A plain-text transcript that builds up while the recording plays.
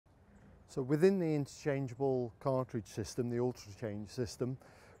So within the interchangeable cartridge system, the ultra change system,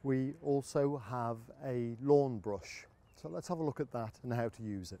 we also have a lawn brush. So let's have a look at that and how to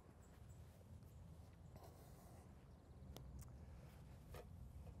use it.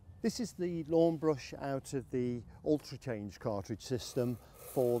 This is the lawn brush out of the ultra change cartridge system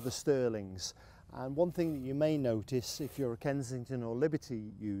for the Stirlings. And one thing that you may notice if you're a Kensington or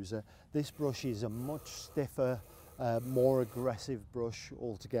Liberty user, this brush is a much stiffer, more aggressive brush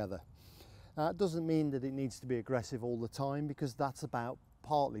altogether. It doesn't mean that it needs to be aggressive all the time, because that's about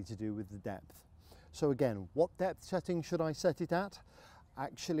partly to do with the depth. So again, what depth setting should I set it at?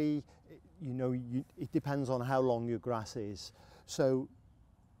 Actually, it depends on how long your grass is. So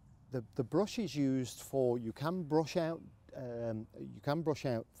the brush is used for, you can brush out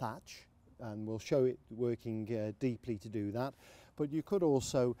thatch, and we'll show it working deeply to do that. But you could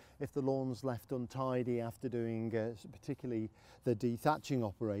also, if the lawn's left untidy after doing particularly the dethatching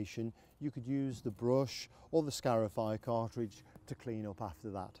operation, you could use the brush or the Scarifier cartridge to clean up after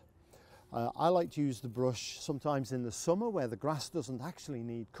that. I like to use the brush sometimes in the summer where the grass doesn't actually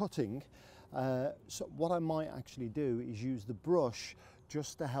need cutting. So what I might actually do is use the brush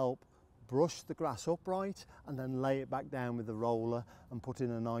just to help brush the grass upright and then lay it back down with the roller and put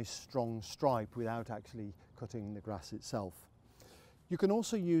in a nice strong stripe without actually cutting the grass itself. You can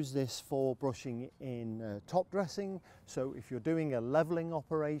also use this for brushing in top dressing. So if you're doing a levelling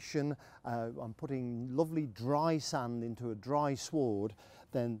operation, I'm putting lovely dry sand into a dry sward,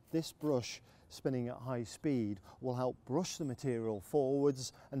 then this brush spinning at high speed will help brush the material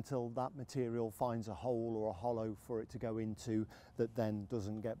forwards until that material finds a hole or a hollow for it to go into that then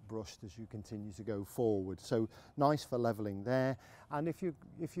doesn't get brushed as you continue to go forward. So nice for levelling there. And if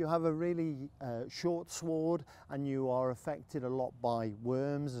you have a really short sward and you are affected a lot by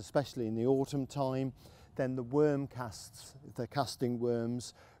worms, especially in the autumn time, then the worm casts, the casting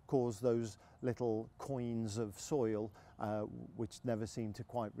worms, cause those little coins of soil which never seem to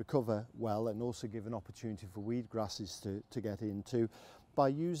quite recover well, and also give an opportunity for weed grasses to get into. By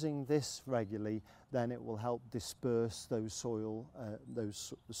using this regularly, then it will help disperse those soil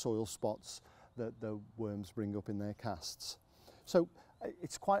spots that the worms bring up in their casts. So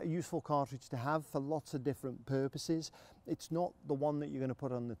it's quite a useful cartridge to have for lots of different purposes. It's not the one that you're going to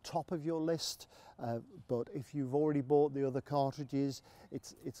put on the top of your list, but if you've already bought the other cartridges,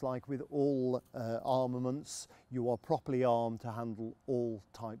 it's like with all armaments, you are properly armed to handle all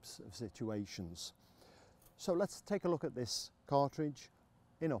types of situations. So let's take a look at this cartridge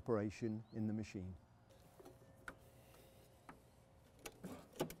in operation in the machine.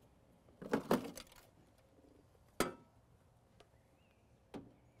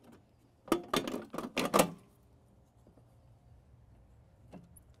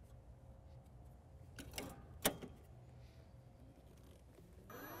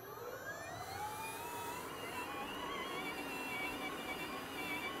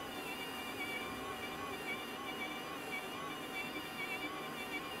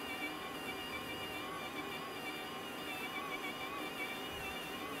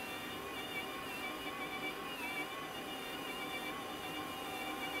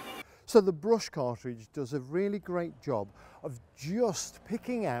 So the brush cartridge does a really great job of just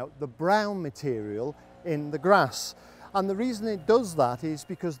picking out the brown material in the grass. And the reason it does that is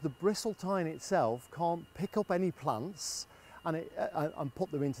because the bristle tine itself can't pick up any plants and put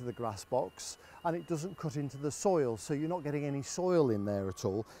them into the grass box, and it doesn't cut into the soil, so you're not getting any soil in there at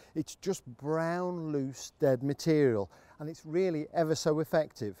all. It's just brown, loose, dead material, and it's really ever so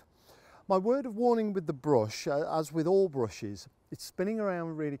effective. My word of warning with the brush, as with all brushes, it's spinning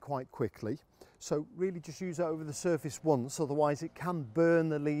around really quite quickly, so really just use it over the surface once, otherwise it can burn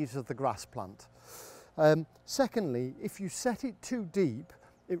the leaves of the grass plant. Secondly, if you set it too deep,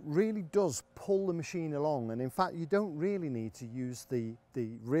 it really does pull the machine along, and in fact you don't really need to use the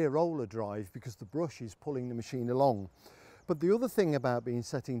rear roller drive because the brush is pulling the machine along. But the other thing about being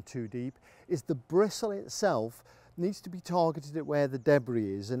setting too deep is the bristle itself needs to be targeted at where the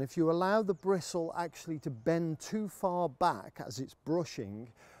debris is, and if you allow the bristle actually to bend too far back as it's brushing,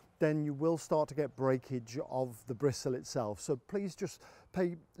 then you will start to get breakage of the bristle itself. So please just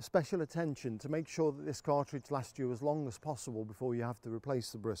pay special attention to make sure that this cartridge lasts you as long as possible before you have to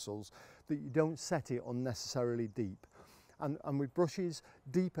replace the bristles, that you don't set it unnecessarily deep. And with brushes,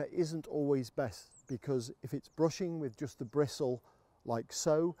 deeper isn't always best, because if it's brushing with just the bristle like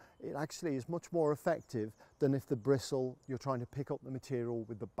so, it actually is much more effective than if the bristle, you're trying to pick up the material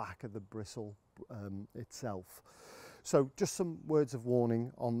with the back of the bristle itself. So just some words of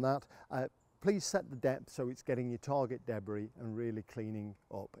warning on that. Please set the depth so it's getting your target debris and really cleaning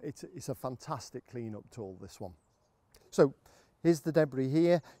up. It's a fantastic clean up tool, this one. So Here's the debris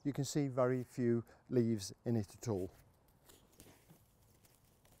here. You can see very few leaves in it at all.